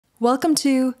Welcome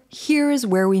to Here is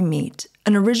Where We Meet,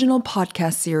 an original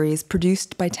podcast series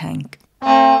produced by Tank.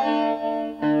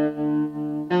 I'm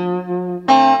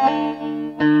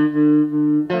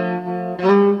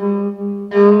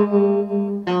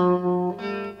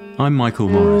Michael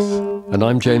Morris. And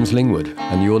I'm James Lingwood,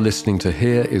 and you're listening to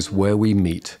Here is Where We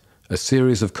Meet, a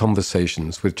series of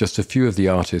conversations with just a few of the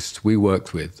artists we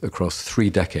worked with across 3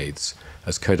 decades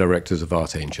as co-directors of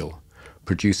Artangel,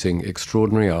 producing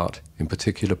extraordinary art in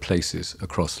particular places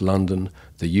across London,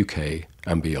 the UK,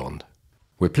 and beyond.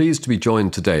 We're pleased to be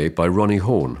joined today by Roni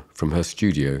Horn from her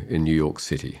studio in New York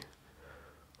City.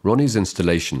 Roni's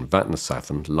installation,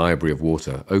 Vatnasafn, Library of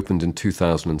Water, opened in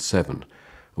 2007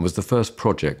 and was the first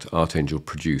project Artangel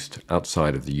produced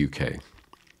outside of the UK.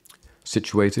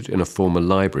 Situated in a former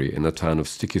library in the town of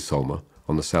Stykkishólmur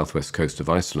on the southwest coast of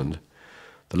Iceland,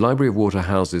 the Library of Water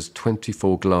houses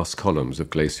 24 glass columns of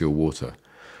glacial water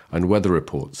and weather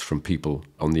reports from people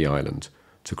on the island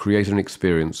to create an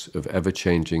experience of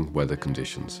ever-changing weather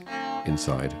conditions,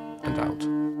 inside and out.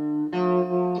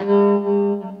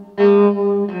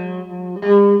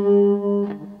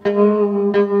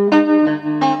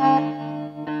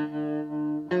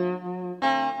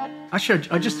 Actually,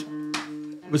 I just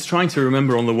was trying to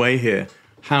remember on the way here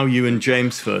how you and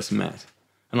James first met.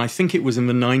 And I think it was in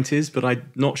the 90s, but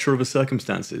I'm not sure of the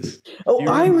circumstances. Oh,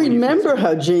 I remember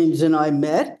how James and I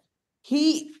met.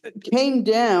 He came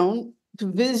down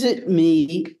to visit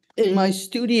me in my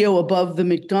studio above the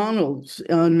McDonald's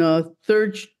on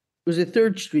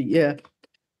 3rd Street, yeah.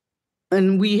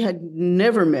 And we had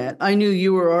never met. I knew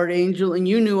you were Artangel, and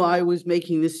you knew I was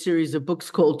making this series of books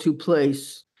called To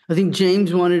Place. I think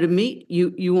James wanted to meet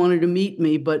you. You wanted to meet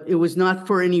me, but it was not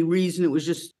for any reason. It was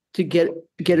just to get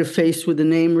a face with a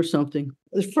name or something.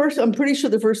 I'm pretty sure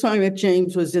the first time I met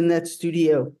James was in that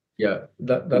studio. Yeah,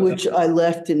 which I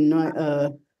left in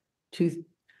I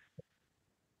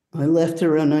left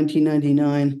around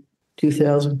 1999,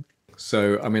 2000.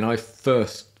 So, I mean, I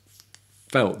first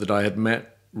felt that I had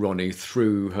met Roni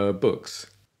through her books.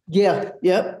 Yeah,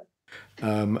 yep.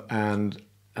 And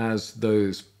as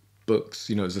those books,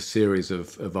 you know, as a series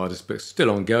of artist books, still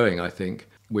ongoing, I think,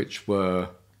 which were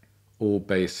all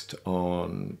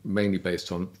mainly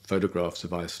based on photographs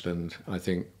of Iceland. I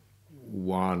think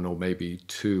 1 or maybe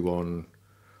 2 on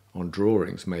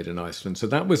drawings made in Iceland. So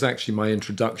that was actually my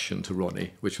introduction to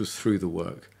Roni, which was through the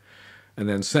work. And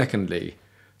then secondly,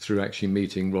 through actually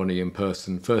meeting Roni in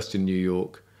person, first in New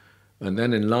York and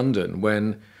then in London,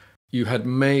 when you had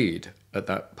made, at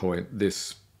that point,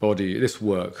 this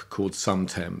work called Some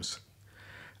Thames.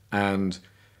 And,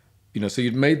 you know, so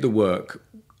you'd made the work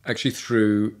actually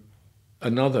through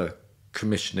another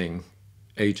commissioning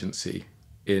agency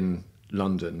in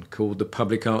London called the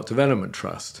Public Art Development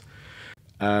Trust.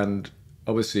 And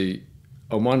obviously,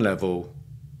 on one level,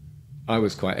 I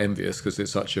was quite envious because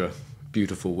it's such a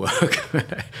beautiful work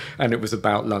and it was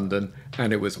about London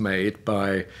and it was made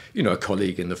by, you know, a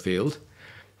colleague in the field.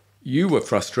 You were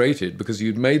frustrated because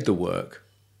you'd made the work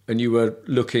and you were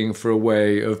looking for a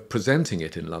way of presenting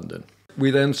it in London.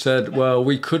 We then said, well,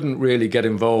 we couldn't really get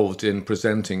involved in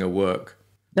presenting a work.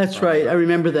 That's right. I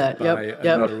remember that. By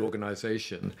another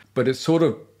organisation. But it sort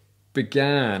of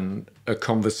began a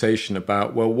conversation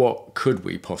about, well, what could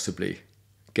we possibly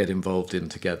get involved in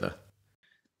together?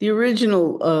 The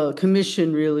original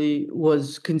commission really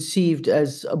was conceived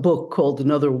as a book called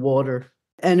Another Water.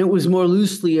 And it was more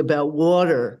loosely about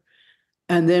water.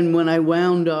 And then when I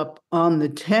wound up on the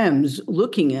Thames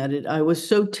looking at it, I was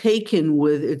so taken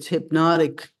with its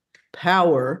hypnotic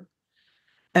power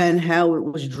and how it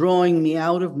was drawing me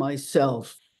out of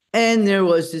myself. And there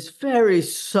was this very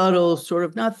subtle sort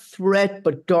of not threat,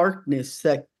 but darkness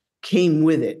that came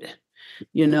with it,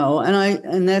 you know.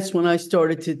 And that's when I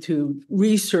started to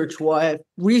research it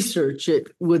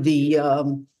with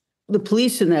the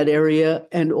police in that area,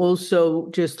 and also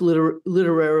just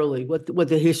literarily what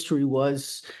the history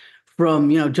was,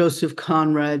 from, you know, Joseph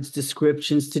Conrad's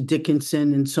descriptions to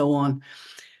Dickinson and so on.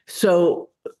 So,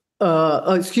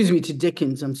 to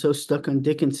Dickens. I'm so stuck on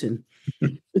Dickinson.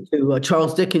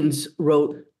 Charles Dickens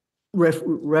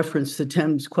referenced the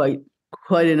Thames quite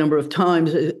a number of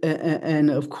times, and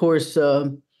of course,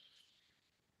 there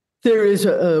is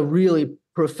a really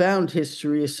profound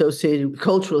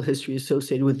cultural history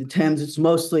associated with the Thames. It's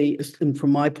mostly,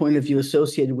 from my point of view,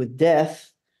 associated with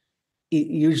death,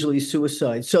 usually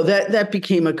suicide. So that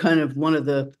became a kind of one of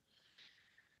the,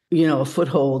 you know, a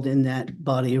foothold in that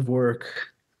body of work.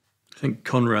 I think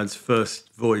Conrad's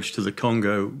first voyage to the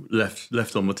Congo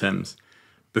left on the Thames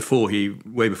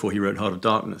way before he wrote Heart of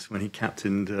Darkness, when he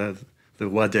captained the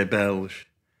Roi des Belges.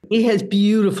 He has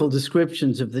beautiful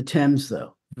descriptions of the Thames,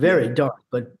 though. Very dark,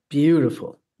 but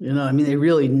beautiful. I mean, they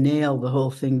really nailed the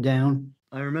whole thing down.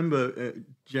 I remember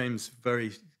James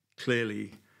very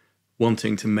clearly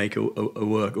wanting to make a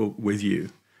work with you,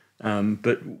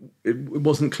 but it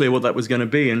wasn't clear what that was going to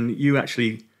be, and you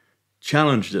actually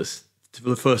challenged us for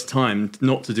the first time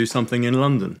not to do something in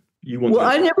London. Well,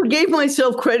 I never gave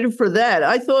myself credit for that.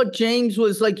 I thought James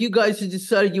was like, you guys had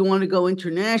decided you want to go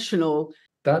international.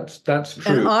 That's true.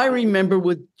 And I remember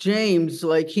with James,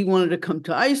 like he wanted to come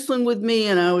to Iceland with me.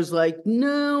 And I was like,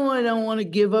 no, I don't want to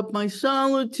give up my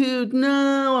solitude.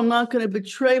 No, I'm not going to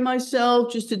betray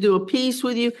myself just to do a piece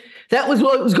with you. That was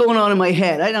what was going on in my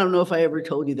head. I don't know if I ever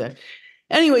told you that.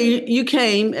 Anyway, you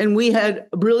came and we had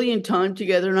a brilliant time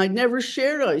together. And I'd never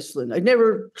shared Iceland. I'd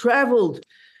never traveled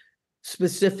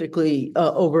specifically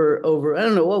over, I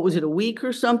don't know, what was it, a week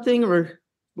or something or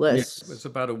less? Yeah, it's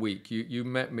about a week. You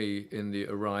met me in the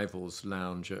arrivals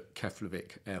lounge at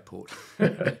Keflavik Airport.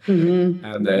 Mm-hmm.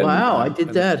 And then, wow, I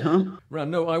did that, huh? Right,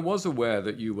 no, I was aware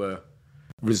that you were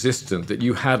resistant, that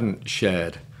you hadn't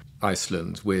shared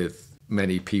Iceland with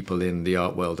many people in the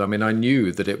art world. I mean, I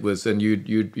knew that it was, and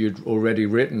you'd already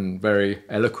written very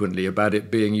eloquently about it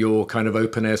being your kind of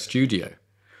open air studio.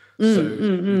 So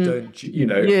you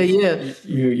don't,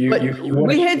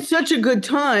 we had such a good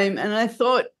time, and I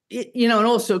thought, and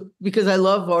also because I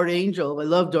love Artangel, I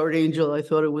loved Artangel. I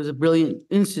thought it was a brilliant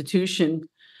institution.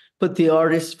 Put the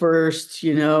artist first,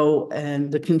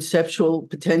 and the conceptual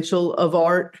potential of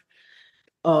art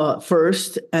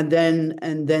first, and then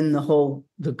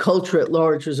the culture at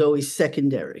large was always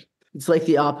secondary. It's like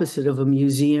the opposite of a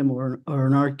museum or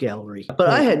an art gallery. But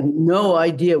I had no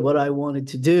idea what I wanted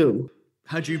to do.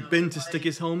 Had you been to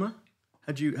Stykkishólmur?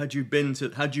 Had you been to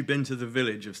the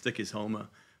village of Stykkishólmur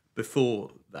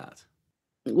before that?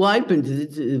 Well, I'd been to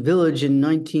the village in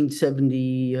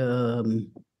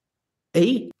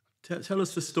 1978. Tell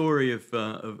us the story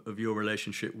of your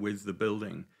relationship with the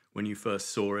building when you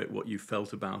first saw it, what you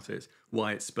felt about it,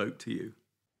 why it spoke to you.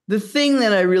 The thing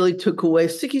that I really took away,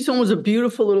 Stykkishólmur was a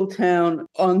beautiful little town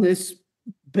on this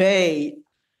bay.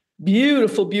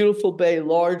 Beautiful, beautiful bay,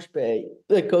 large bay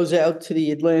that goes out to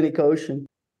the Atlantic Ocean.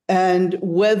 And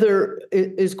weather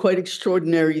is quite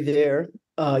extraordinary there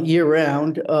year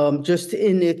round, just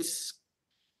in the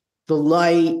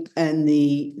light and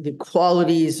the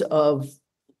qualities of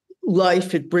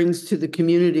life it brings to the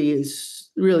community is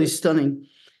really stunning.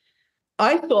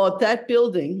 I thought that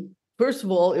building, first of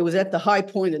all, it was at the high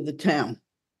point of the town,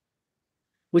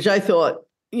 which I thought,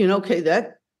 okay,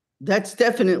 that's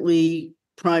definitely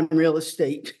prime real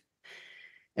estate.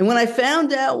 And when I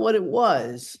found out what it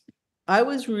was, I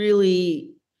was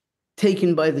really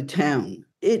taken by the town.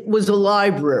 It was a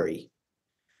library.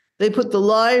 They put the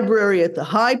library at the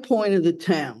high point of the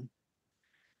town,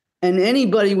 and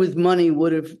anybody with money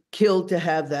would have killed to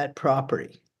have that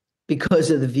property because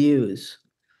of the views.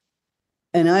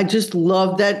 And I just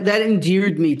loved that. That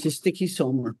endeared me to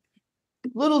Stykkishólmur.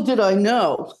 Little did I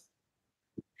know,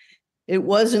 it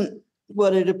wasn't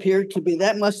what it appeared to be.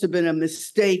 That must have been a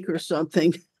mistake or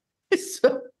something.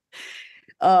 So,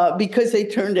 because they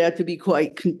turned out to be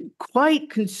quite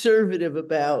conservative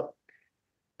about,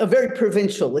 very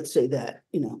provincial, let's say that,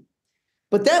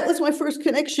 But that was my first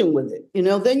connection with it.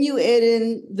 Then you add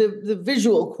in the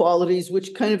visual qualities,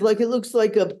 which kind of like, it looks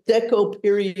like a Deco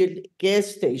period gas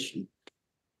station.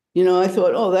 I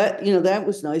thought, oh, that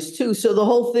was nice too. So the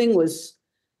whole thing was,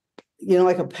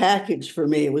 like a package for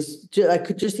me. It was I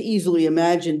could just easily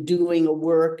imagine doing a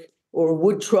work, or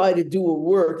would try to do a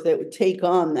work that would take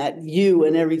on that view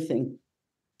and everything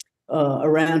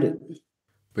around it.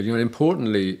 But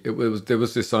importantly, there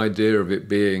was this idea of it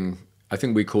being, I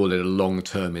think we call it a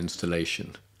long-term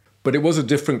installation, but it was a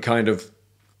different kind of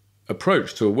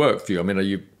approach to a work for you. I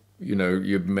mean,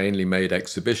 you've mainly made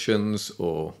exhibitions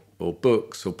or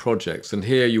books or projects, and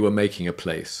here you were making a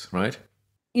place, right?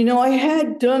 I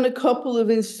had done a couple of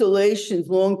installations,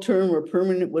 long-term or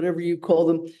permanent, whatever you call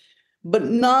them, but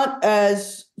not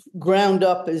as ground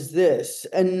up as this,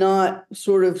 and not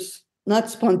spontaneous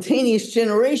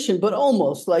generation, but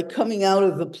almost like coming out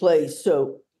of the place.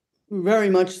 So very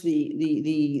much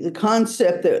the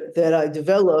concept that I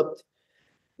developed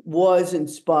was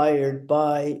inspired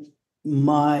by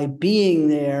my being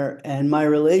there and my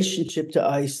relationship to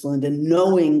Iceland and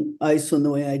knowing Iceland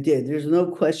the way I did. There's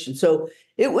no question. So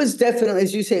it was definitely,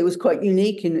 as you say, it was quite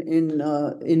unique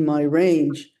in my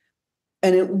range.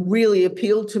 And it really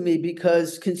appealed to me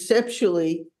because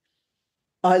conceptually,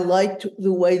 I liked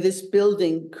the way this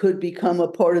building could become a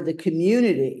part of the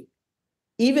community,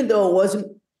 even though it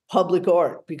wasn't public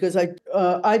art, because I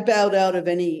bowed out of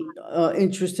any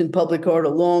interest in public art a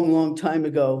long, long time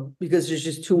ago, because there's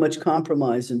just too much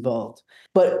compromise involved.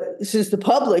 But since the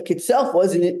public itself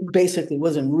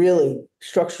wasn't really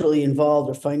structurally involved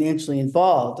or financially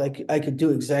involved, I could do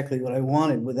exactly what I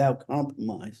wanted without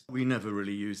compromise. We never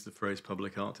really used the phrase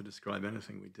public art to describe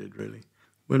anything we did, really.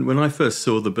 When I first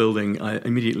saw the building, I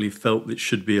immediately felt it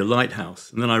should be a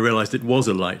lighthouse. And then I realized it was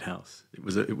a lighthouse. It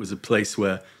was a place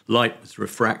where light was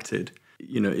refracted.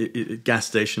 You know, gas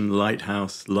station,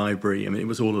 lighthouse, library. I mean, it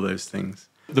was all of those things.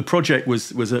 The project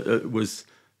was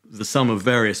the sum of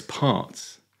various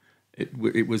parts.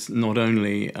 It was not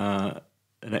only an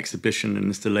exhibition, an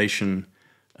installation.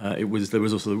 There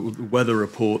was also weather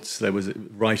reports. There was a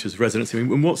writer's residency. I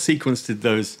mean, in what sequence did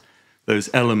those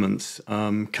elements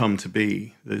come to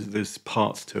be? There's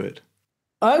parts to it.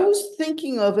 I was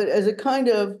thinking of it as a kind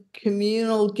of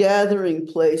communal gathering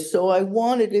place, so I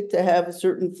wanted it to have a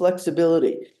certain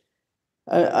flexibility.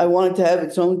 I wanted to have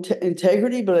its own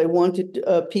integrity, but I wanted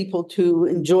people to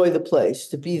enjoy the place,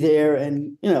 to be there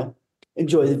and,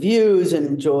 enjoy the views and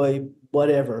enjoy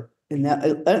whatever. In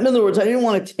other words, I didn't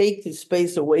want to take the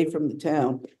space away from the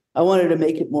town. I wanted to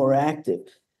make it more active.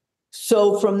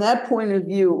 So from that point of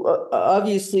view,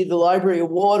 obviously the Library of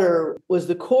Water was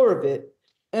the core of it.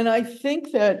 And I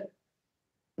think that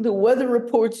the Weather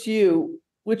Reports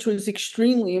which was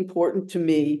extremely important to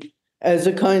me as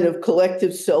a kind of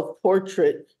collective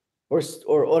self-portrait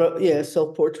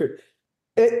self-portrait,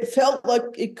 it felt like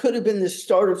it could have been the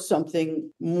start of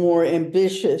something more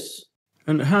ambitious.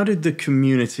 And how did the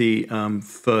community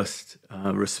first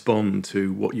respond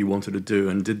to what you wanted to do,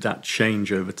 and did that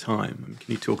change over time?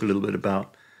 Can you talk a little bit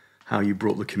about how you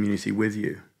brought the community with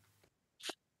you?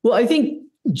 Well, I think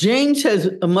James has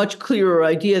a much clearer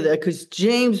idea of that, because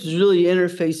James is really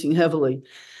interfacing heavily.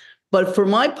 But for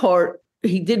my part,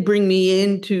 he did bring me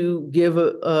in to give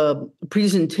a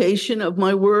presentation of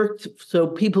my work so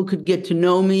people could get to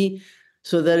know me,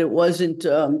 so that it wasn't,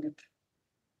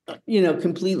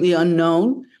 completely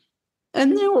unknown.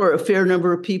 And there were a fair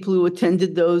number of people who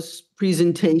attended those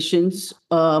presentations.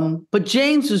 But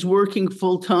James is working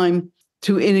full-time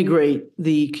to integrate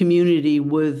the community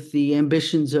with the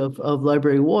ambitions of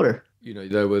Library of Water.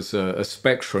 There was a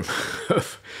spectrum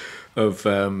of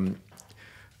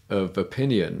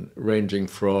opinion, ranging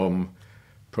from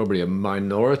probably a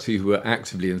minority who were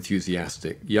actively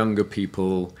enthusiastic, younger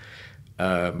people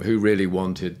who really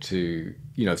wanted to,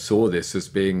 saw this as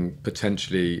being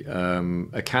potentially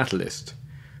a catalyst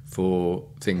for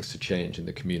things to change in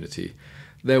the community.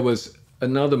 There was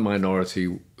another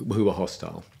minority who were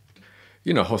hostile.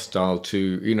 Hostile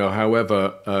to,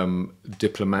 however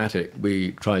diplomatic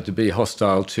we tried to be,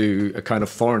 hostile to a kind of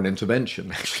foreign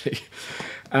intervention, actually.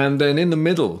 And then in the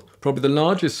middle, probably the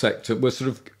largest sector was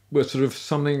sort of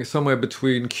somewhere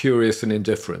between curious and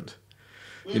indifferent.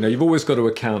 You've always got to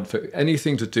account for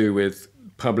anything to do with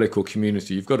public or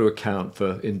community. You've got to account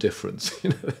for indifference.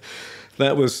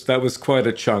 That was quite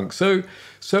a chunk. So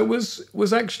it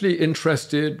was actually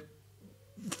interested,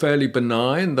 fairly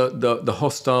benign. The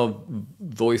hostile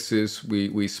voices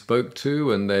we spoke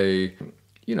to, and they,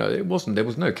 there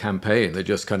was no campaign. They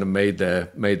just kind of made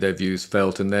their views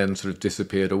felt and then sort of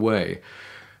disappeared away.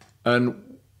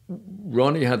 And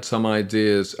Roni had some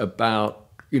ideas about,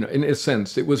 in a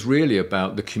sense, it was really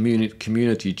about the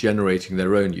community generating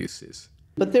their own uses.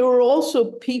 But there were also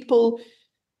people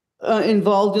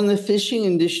involved in the fishing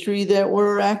industry that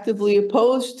were actively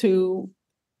opposed to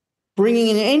bringing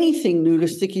in anything new to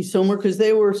Stykkishólmur, because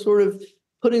they were sort of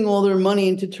putting all their money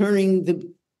into turning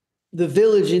the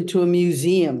village into a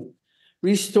museum,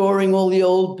 restoring all the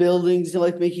old buildings,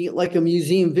 like making it like a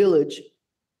museum village.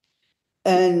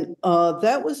 And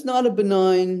that was not a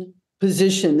benign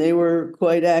position. They were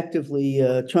quite actively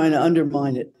trying to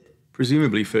undermine it.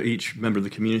 Presumably for each member of the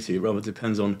community, it rather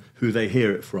depends on who they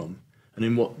hear it from and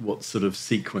in what sort of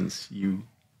sequence you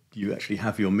actually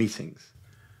have your meetings.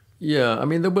 Yeah, I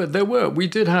mean, we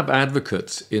did have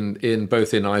advocates in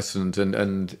both in Iceland and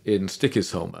in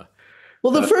Stykkishólmur.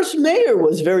 Well, the first mayor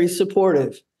was very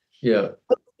supportive. Yeah.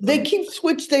 But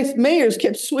the mayors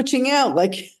kept switching out,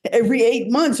 like every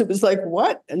 8 months. It was like,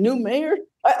 what? A new mayor?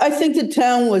 I think the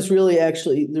town was really,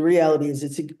 actually, the reality is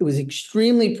it was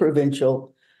extremely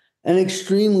provincial and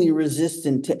extremely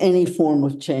resistant to any form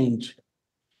of change,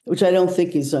 which I don't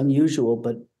think is unusual,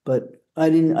 but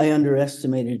I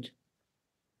underestimated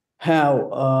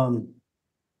how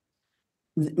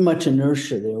much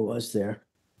inertia there was there.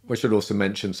 We should also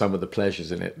mention some of the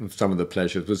pleasures in it. And some of the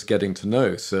pleasures was getting to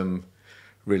know some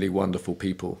really wonderful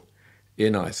people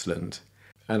in Iceland,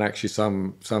 and actually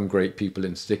some great people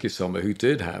in Stykkishólmur who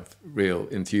did have real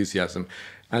enthusiasm.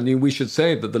 And we should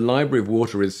say that the Library of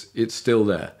Water it's still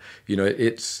there.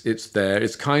 It's there.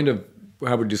 It's kind of,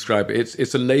 how would you describe it?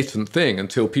 It's a latent thing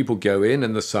until people go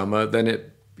in the summer.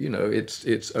 Then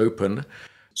it's open.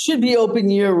 Should be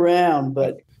open year round,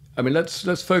 but I mean,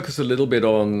 let's focus a little bit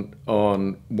on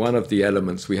one of the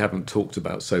elements we haven't talked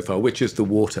about so far, which is the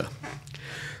water.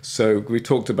 So we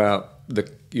talked about the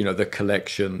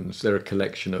collections. They're a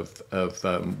collection of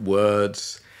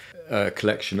words, a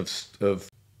collection of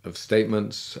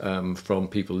statements from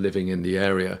people living in the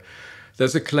area.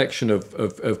 There's a collection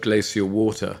of glacial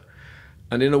water,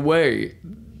 and in a way,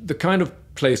 the kind of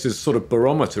place is sort of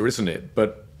barometer, isn't it?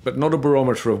 But not a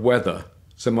barometer of weather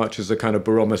so much as a kind of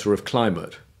barometer of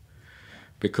climate.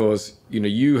 Because,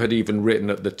 you had even written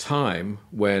at the time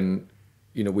when,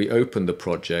 we opened the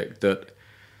project that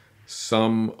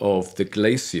some of the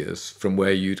glaciers from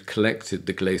where you'd collected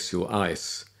the glacial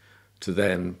ice to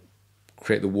then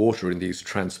create the water in these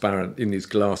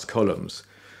glass columns,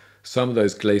 some of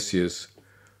those glaciers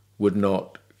would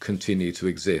not continue to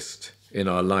exist in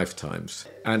our lifetimes.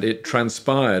 And it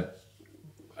transpired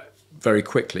very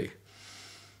quickly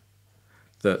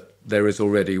that there is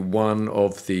already one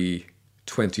of the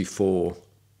 24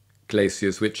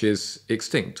 glaciers which is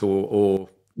extinct or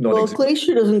not. Well, a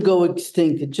glacier doesn't go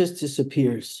extinct, it just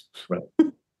disappears. Right. I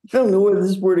don't know where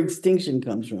this word extinction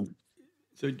comes from.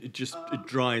 So it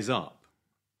dries up.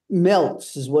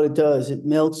 Melts is what it does. It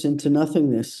melts into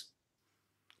nothingness.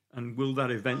 And will that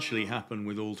eventually happen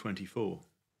with all 24?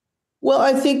 Well,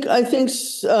 I think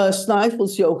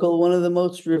Snæfellsjökull, one of the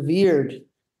most revered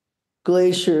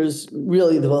glaciers,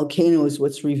 really the volcano is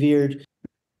what's revered,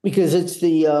 because it's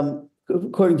the,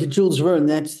 according to Jules Verne,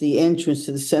 that's the entrance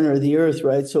to the center of the earth,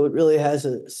 right? So it really has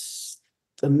a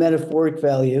metaphoric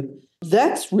value.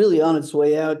 That's really on its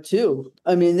way out too.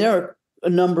 I mean, there are a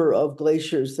number of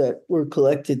glaciers that were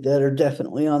collected that are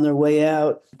definitely on their way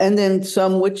out. And then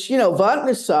some which,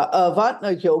 Vatnasafn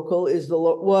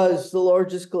was the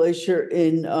largest glacier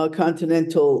in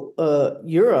continental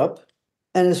Europe.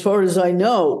 And as far as I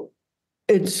know,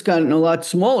 it's gotten a lot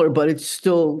smaller, but it's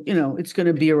still, it's going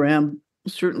to be around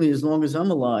certainly as long as I'm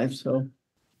alive. So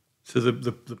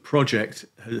the project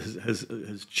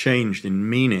has changed in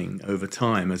meaning over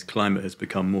time as climate has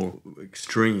become more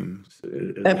extreme.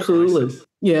 Absolutely.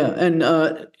 Yeah. And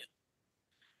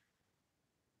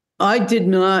I did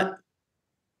not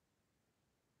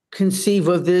conceive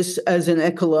of this as an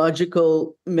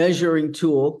ecological measuring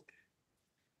tool,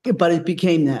 but it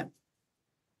became that.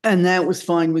 And that was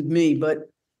fine with me. But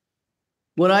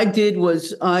what I did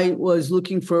was I was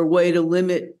looking for a way to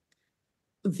limit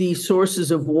the sources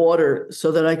of water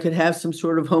so that I could have some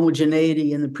sort of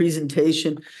homogeneity in the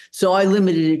presentation. So I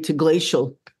limited it to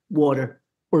glacial water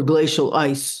or glacial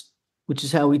ice, which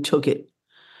is how we took it.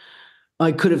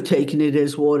 I could have taken it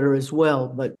as water as well,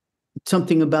 but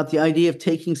something about the idea of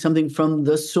taking something from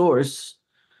the source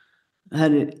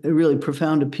had a really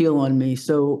profound appeal on me.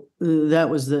 So that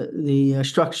was the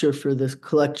structure for this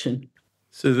collection.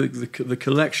 So the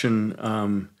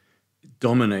collection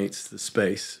dominates the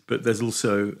space, but there's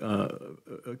also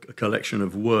a collection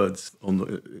of words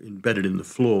embedded in the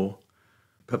floor.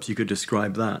 Perhaps you could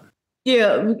describe that.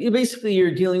 Yeah, basically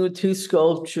you're dealing with two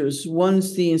sculptures.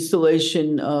 One's the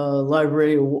installation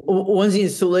library. One's the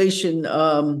installation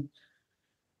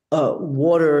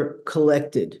water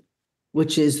collected,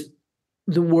 which is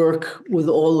the work with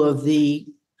all of the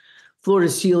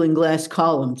floor-to-ceiling glass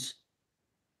columns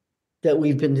that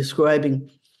we've been describing.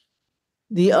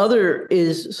 The other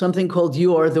is something called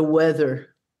You Are the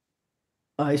Weather,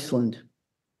 Iceland.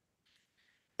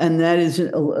 And that is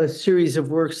a series of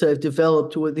works I've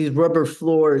developed with these rubber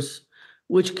floors,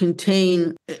 which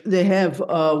they have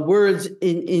words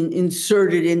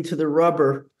inserted into the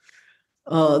rubber.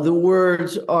 The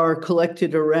words are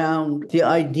collected around the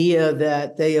idea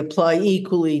that they apply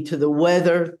equally to the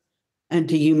weather and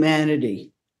to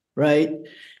humanity, right?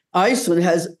 Iceland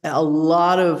has a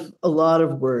lot of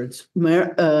words.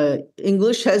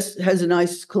 English has a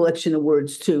nice collection of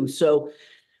words too. So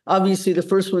obviously the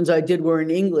first ones I did were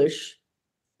in English,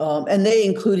 and they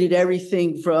included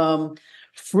everything from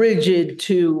frigid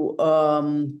to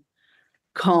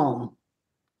calm.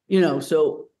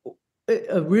 So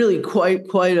really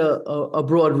quite a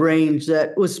broad range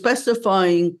that was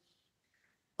specifying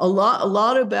a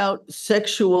lot about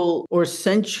sexual or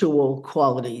sensual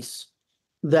qualities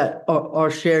that are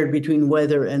shared between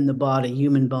weather and the body,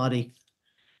 human body.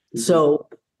 So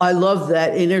I love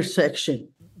that intersection.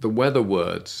 The weather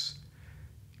words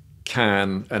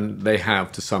can, and they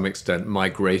have to some extent,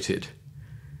 migrated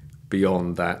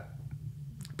beyond that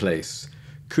place.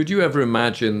 Could you ever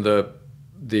imagine the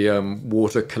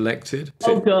water collected?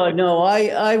 Oh God, no!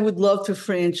 I would love to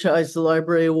franchise the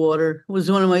Library of Water.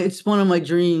 It's one of my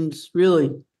dreams,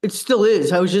 really. It still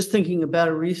is. I was just thinking about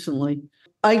it recently.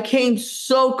 I came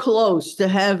so close to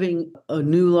having a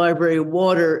new Library of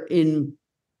Water in,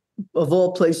 of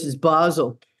all places,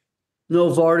 Basel.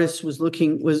 Novartis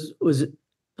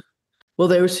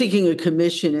they were seeking a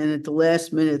commission, and at the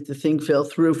last minute, the thing fell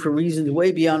through for reasons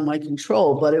way beyond my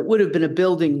control. But it would have been a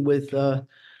building with a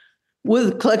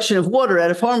collection of water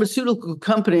at a pharmaceutical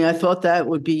company. I thought that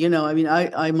would be,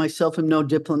 I myself am no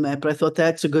diplomat, but I thought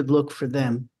that's a good look for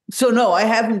them. So no, I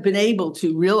haven't been able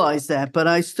to realize that, but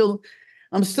I'm still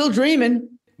dreaming.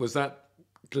 Was that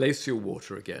glacial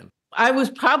water again? I was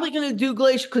probably going to do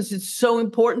glacial because it's so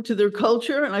important to their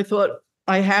culture, and I thought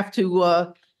I have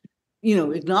to,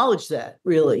 acknowledge that,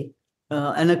 really.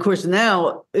 And of course,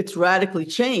 now it's radically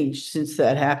changed since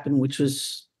that happened, which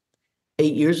was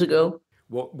 8 years ago.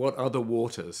 What other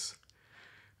waters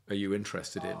are you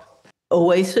interested in?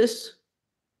 Oasis,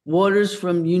 waters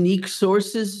from unique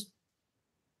sources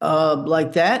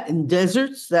like that, in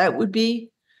deserts, that would be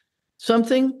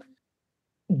something.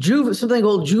 Something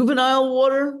called juvenile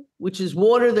water, which is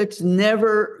water that's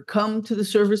never come to the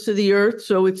surface of the earth.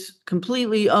 So it's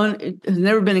completely it has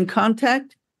never been in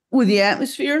contact with the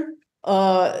atmosphere.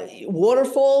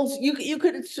 Waterfalls, you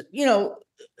could,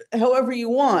 however you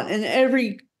want. And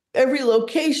every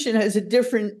location has a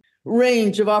different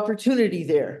range of opportunity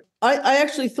there. I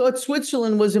actually thought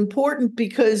Switzerland was important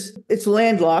because it's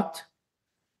landlocked.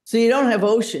 So you don't have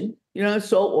ocean, you don't have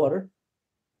salt water.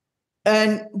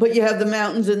 But you have the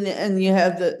mountains and you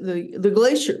have the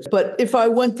glaciers. But if I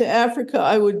went to Africa,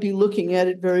 I would be looking at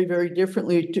it very, very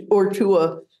differently, or to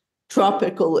a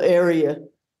tropical area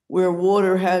where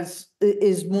water is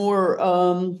more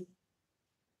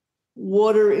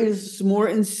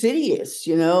insidious.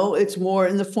 It's more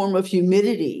in the form of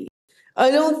humidity.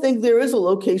 I don't think there is a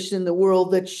location in the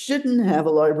world that shouldn't have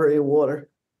a Library of Water.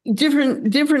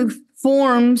 Different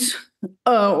forms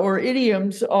or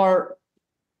idioms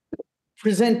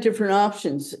present different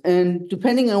options. And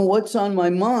depending on what's on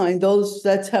my mind,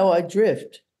 that's how I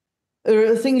drift.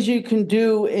 There are things you can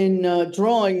do in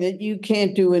drawing that you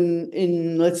can't do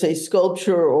in, let's say,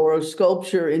 sculpture, or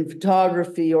sculpture in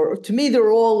photography. Or to me,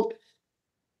 they're all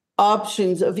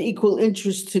options of equal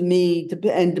interest to me.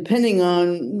 And depending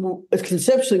on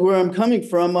conceptually where I'm coming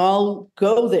from, I'll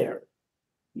go there,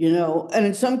 And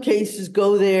in some cases,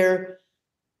 go there,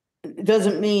 it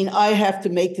doesn't mean I have to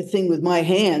make the thing with my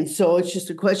hands. So it's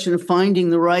just a question of finding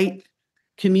the right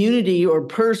community or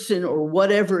person or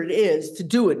whatever it is to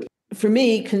do it. For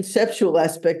me, conceptual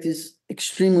aspect is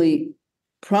extremely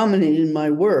prominent in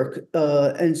my work.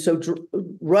 And so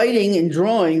writing and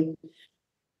drawing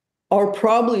are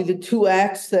probably the two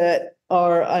acts that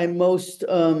I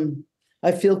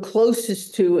feel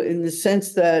closest to, in the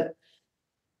sense that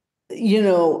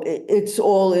it's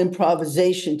all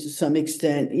improvisation to some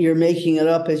extent. You're making it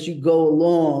up as you go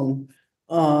along.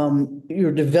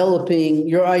 You're developing,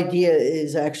 your idea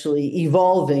is actually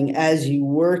evolving as you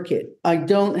work it. I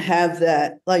don't have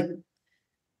that.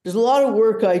 There's a lot of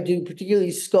work I do,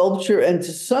 particularly sculpture, and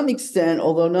to some extent,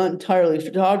 although not entirely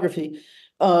photography,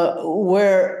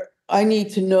 where I need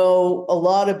to know a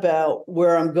lot about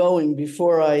where I'm going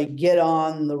before I get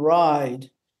on the ride.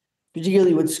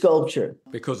 Particularly with sculpture.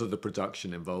 Because of the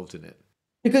production involved in it.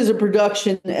 Because of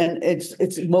production, and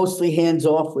it's mostly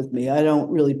hands-off with me. I don't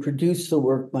really produce the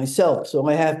work myself, so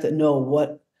I have to know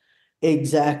what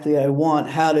exactly I want,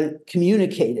 how to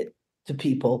communicate it to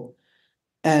people,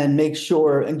 and make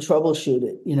sure and troubleshoot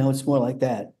it. It's more like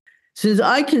that. Since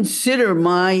I consider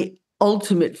my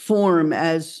ultimate form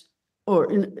as,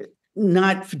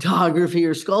 not photography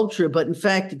or sculpture, but in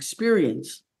fact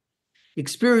experience.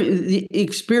 The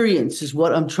experience is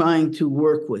what I'm trying to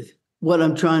work with, what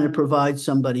I'm trying to provide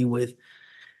somebody with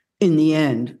in the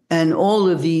end. And all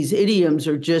of these idioms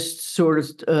are just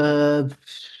sort of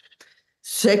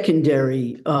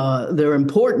secondary. They're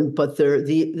important, but they're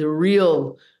the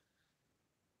real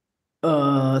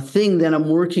thing that I'm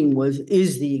working with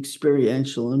is the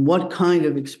experiential, and what kind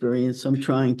of experience I'm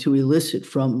trying to elicit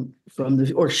from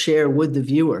or share with the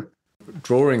viewer.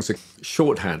 Drawing's a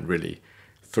shorthand, really,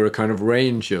 for a kind of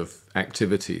range of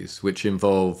activities which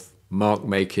involve mark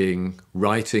making,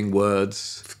 writing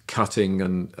words, cutting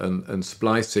and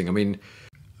splicing. I mean,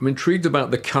 I'm intrigued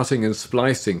about the cutting and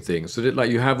splicing thing. So that,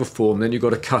 you have a form, then you've got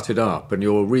to cut it up and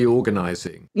you're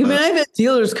reorganizing. I've had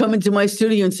dealers come into my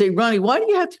studio and say, Roni, why do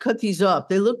you have to cut these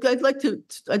up? I'd like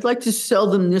to sell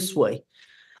them this way.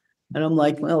 And I'm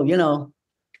like, well,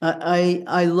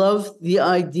 I love the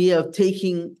idea of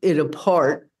taking it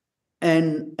apart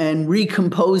and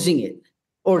recomposing it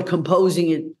or composing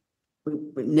it.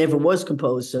 It never was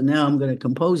composed, so now I'm going to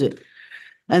compose it.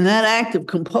 And that act of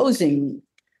composing,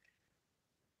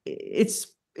 it's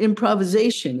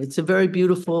improvisation. It's a very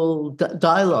beautiful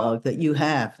dialogue that you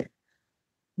have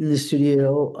in the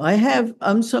studio.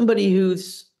 I'm somebody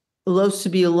who's loves to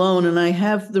be alone, and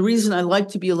the reason I like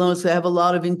to be alone is I have a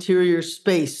lot of interior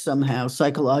space somehow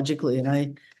psychologically,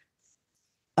 and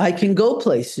I can go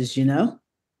places,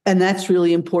 and that's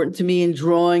really important to me. And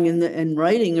drawing and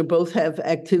writing are both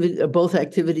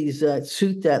activities that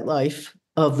suit that life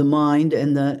of the mind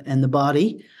and the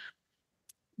body.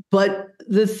 But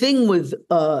the thing with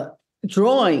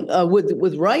drawing,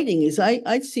 with writing, is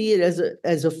I see it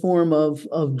as a form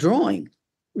of drawing,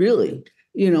 really.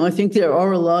 I think there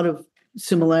are a lot of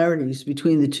similarities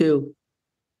between the two,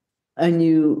 and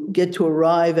you get to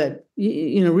arrive at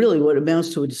really what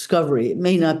amounts to a discovery. It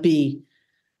may not be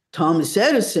Thomas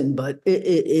Edison, but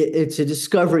it's a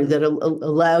discovery that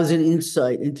allows an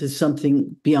insight into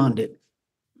something beyond it.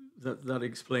 That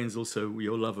explains also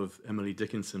your love of Emily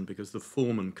Dickinson, because the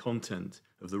form and content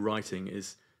of the writing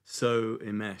is so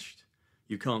enmeshed.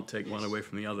 You can't take one away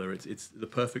from the other. It's the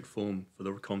perfect form for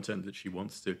the content that she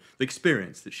wants to, the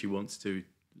experience that she wants to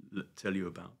tell you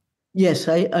about. Yes,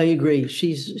 I agree.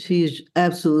 She's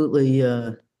absolutely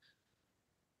an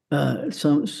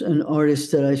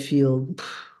artist that I feel,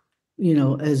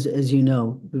 as you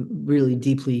know, really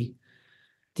deeply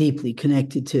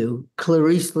connected to.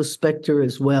 Clarice Lispector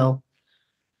as well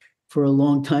for a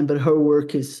long time, but her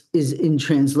work is in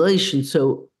translation,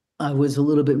 so I was a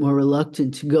little bit more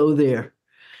reluctant to go there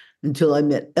until I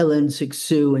met Ellen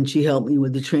Sixu, and she helped me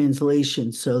with the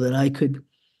translation so that I could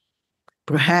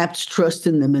perhaps trust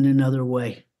in them in another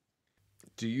way.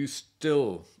 Do you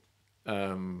still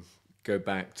go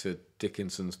back to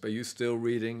Dickinson's? Are you still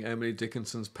reading Emily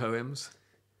Dickinson's poems?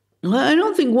 Well, I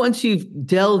don't think once you've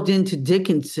delved into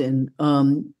Dickinson,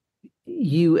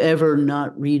 you ever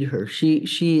not read her.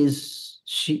 She's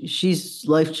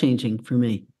life-changing for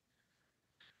me.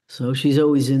 So she's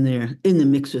always in there, in the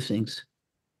mix of things.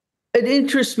 It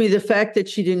interests me the fact that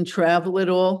she didn't travel at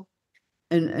all,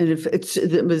 and if it's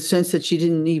the sense that she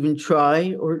didn't even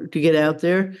try or to get out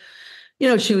there.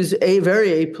 She was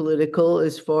very apolitical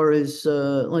as far as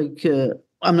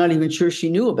I'm not even sure she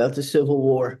knew about the Civil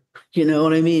War. You know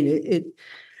what I mean?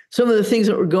 Some of the things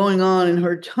that were going on in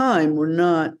her time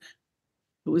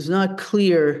it was not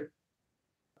clear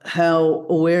how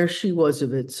aware she was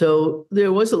of it. So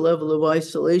there was a level of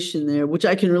isolation there, which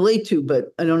I can relate to,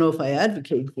 but I don't know if I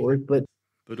advocate for it. But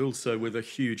also with a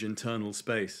huge internal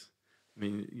space. I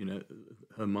mean,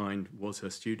 her mind was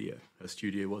her studio. Her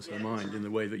studio was her mind in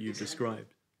the way that you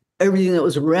described. Everything that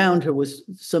was around her was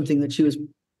something that she was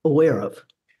aware of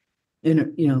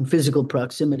in physical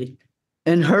proximity.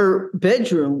 And her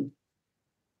bedroom,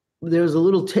 there was a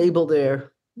little table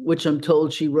there, which I'm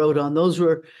told she wrote on.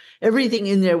 Everything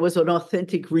in there was an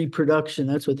authentic reproduction.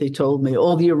 That's what they told me.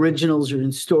 All the originals are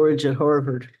in storage at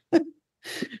Harvard.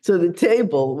 So the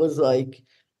table was like,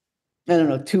 I don't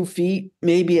know, 2 feet,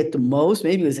 maybe at the most,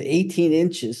 maybe it was 18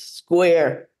 inches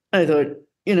square. I thought,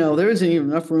 there isn't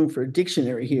even enough room for a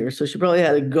dictionary here. So she probably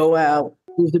had to go out.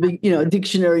 There was a big,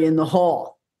 dictionary in the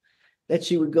hall that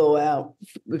she would go out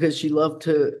because she loved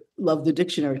the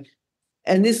dictionary.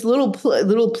 And this little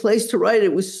place to write,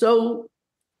 it was so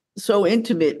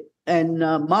intimate and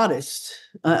modest.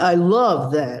 I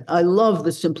love that. I love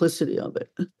the simplicity of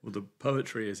it. Well, the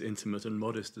poetry is intimate and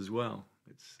modest as well.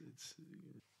 It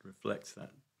reflects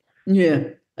that. Yeah.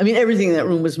 I mean, everything in that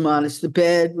room was modest. The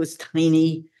bed was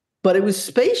tiny, but it was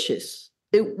spacious.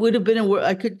 It would have been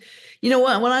I could,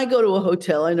 when I go to a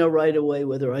hotel, I know right away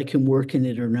whether I can work in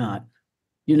it or not.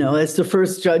 That's the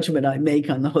first judgment I make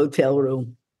on the hotel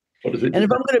room. What is it? And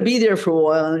if I'm going to be there for a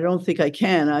while and I don't think I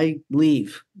can, I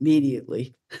leave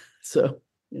immediately. So,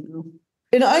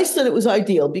 in Iceland, it was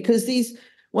ideal because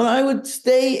when I would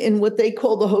stay in what they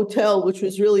call the hotel, which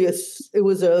was really it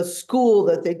was a school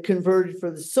that they'd converted for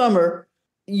the summer,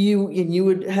 you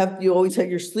always had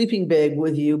your sleeping bag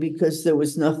with you because there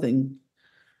was nothing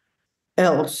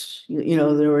else.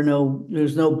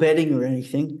 There's no bedding or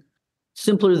anything.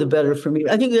 Simpler the better for me.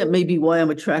 I think that may be why I'm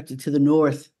attracted to the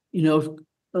North.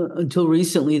 Until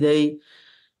recently,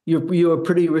 you are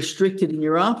pretty restricted in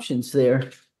your options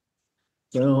there.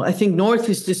 So I think North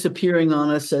is disappearing on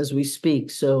us as we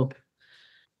speak. So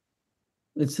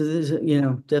it's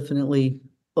definitely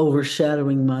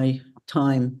overshadowing my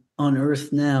time on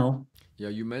Earth now. Yeah,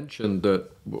 you mentioned that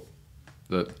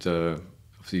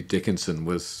obviously Dickinson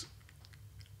was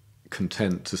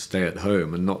content to stay at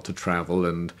home and not to travel,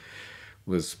 and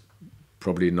was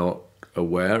probably not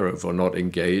aware of or not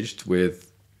engaged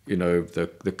with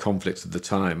the conflicts of the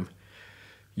time.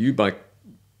 You, by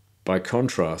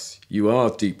contrast, you are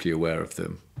deeply aware of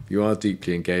them. You are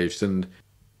deeply engaged. And,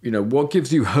 what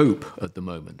gives you hope at the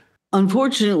moment?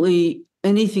 Unfortunately,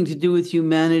 anything to do with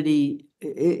humanity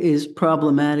is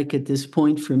problematic at this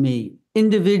point for me.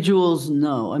 Individuals,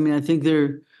 no. I mean, I think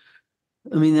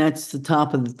that's the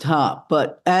top of the top.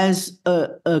 But as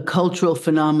a cultural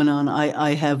phenomenon,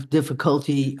 I have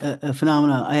difficulty,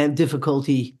 I have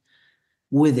difficulty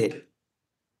with it.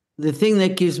 The thing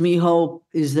that gives me hope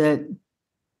is that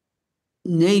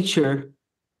nature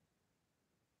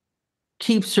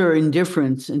keeps her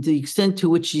indifference, and to the extent to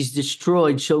which she's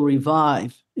destroyed, she'll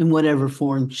revive in whatever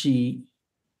form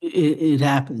it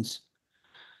happens.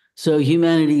 So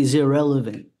humanity is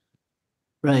irrelevant,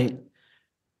 right?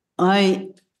 I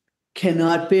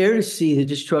cannot bear to see the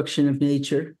destruction of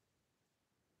nature.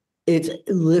 It's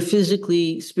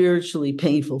physically, spiritually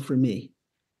painful for me.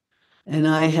 And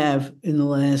I have, in the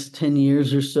last 10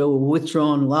 years or so,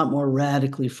 withdrawn a lot more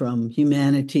radically from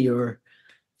humanity, or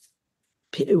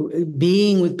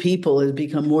being with people has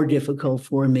become more difficult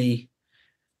for me.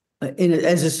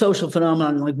 As a social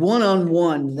phenomenon, like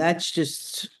one-on-one, that's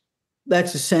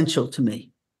essential to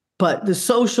me. But the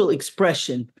social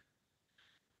expression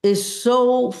is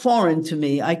so foreign to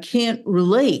me. I can't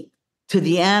relate to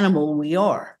the animal we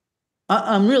are.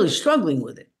 I'm really struggling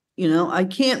with it. I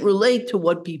can't relate to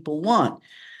what people want.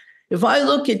 If I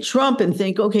look at Trump and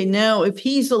think, okay, now if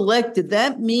he's elected,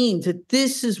 that means that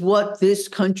this is what this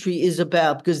country is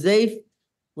about, because they've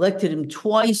elected him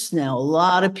twice now. A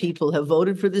lot of people have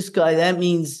voted for this guy. That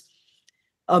means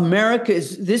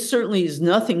this certainly is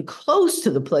nothing close to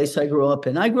the place I grew up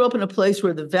in. I grew up in a place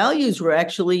where the values were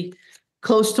actually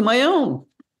close to my own.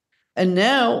 And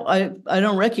now I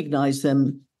don't recognize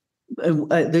them.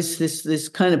 This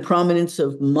kind of prominence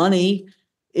of money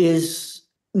is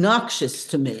noxious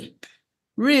to me.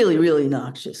 Really, really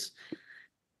noxious.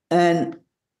 And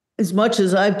as much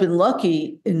as I've been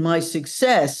lucky in my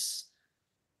success,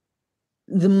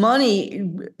 the money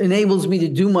enables me to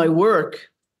do my work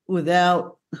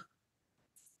without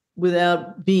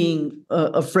being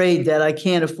afraid that I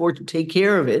can't afford to take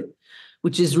care of it,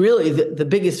 which is really the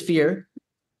biggest fear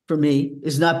for me,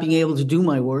 is not being able to do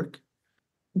my work.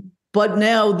 But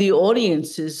now the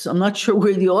audience I'm not sure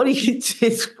where the audience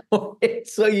is for it.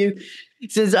 So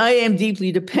since I am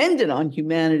deeply dependent on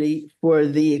humanity for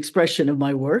the expression of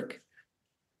my work,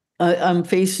 I'm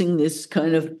facing this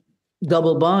kind of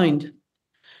double bind.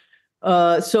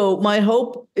 So my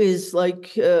hope is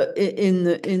like in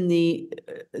the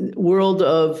world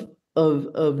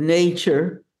of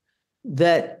nature,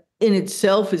 that in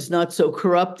itself is not so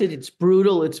corrupted. It's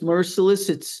brutal. It's merciless.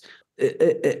 It's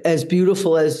as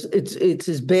beautiful as it's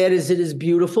as bad as it is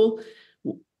beautiful.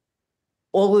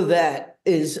 All of that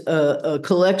is a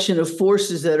collection of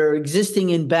forces that are existing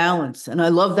in balance, and I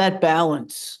love that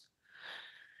balance.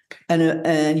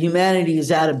 And humanity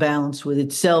is out of balance with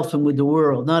itself and with the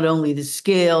world. Not only the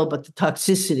scale, but the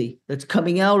toxicity that's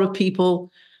coming out of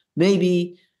people,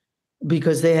 maybe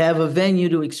because they have a venue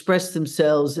to express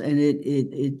themselves. And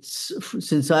it's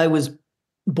since I was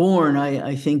born,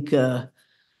 I think.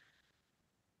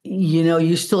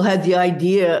 You still had the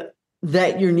idea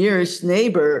that your nearest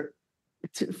neighbor,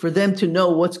 for them to know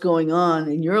what's going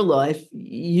on in your life,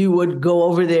 you would go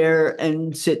over there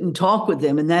and sit and talk with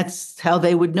them. And that's how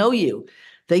they would know you.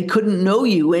 They couldn't know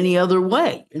you any other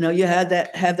way. You have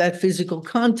that physical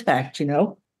contact,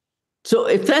 So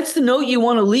if that's the note you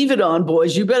want to leave it on,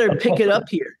 boys, you better pick it up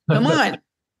here. Come on.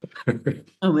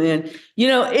 Oh, man.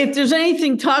 If there's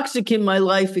anything toxic in my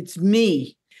life, it's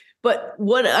me. But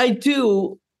what I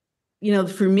do,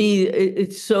 for me,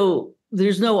 it's so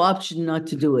there's no option not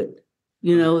to do it.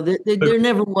 There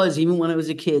never was, even when I was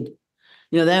a kid.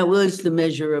 That was the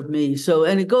measure of me. So,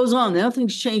 and it goes on.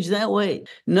 Nothing's changed that way.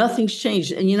 Nothing's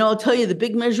changed. And, I'll tell you, the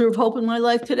big measure of hope in my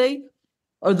life today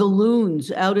are the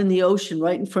loons out in the ocean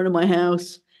right in front of my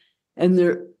house. And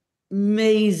they're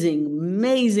amazing,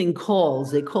 amazing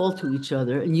calls. They call to each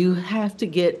other. And you have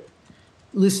to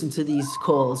listen to these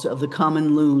calls of the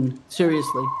common loon.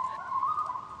 Seriously.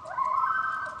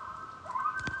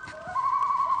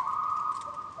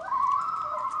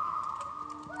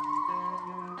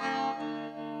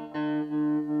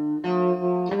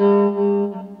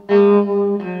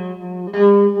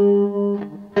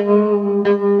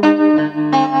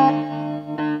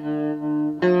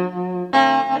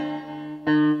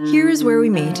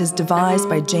 Is devised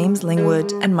by James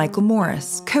Lingwood and Michael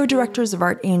Morris, co-directors of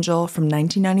Artangel from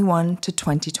 1991 to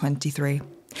 2023.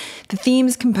 The theme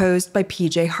is composed by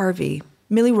PJ Harvey.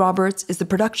 Millie Roberts is the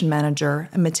production manager,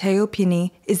 and Matteo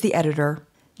Pini is the editor.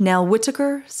 Nell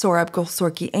Whitaker, Sorab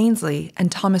Golsorki-Ainsley,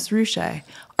 and Thomas Ruche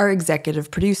are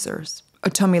executive producers.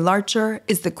 Otomi Larcher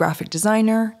is the graphic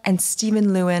designer, and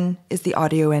Stephen Lewin is the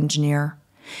audio engineer.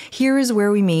 Here Is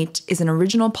Where We Meet is an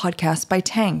original podcast by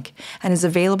Tank and is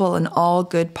available on all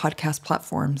good podcast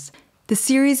platforms. The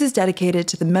series is dedicated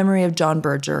to the memory of John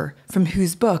Berger, from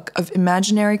whose book of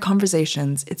imaginary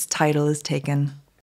conversations its title is taken.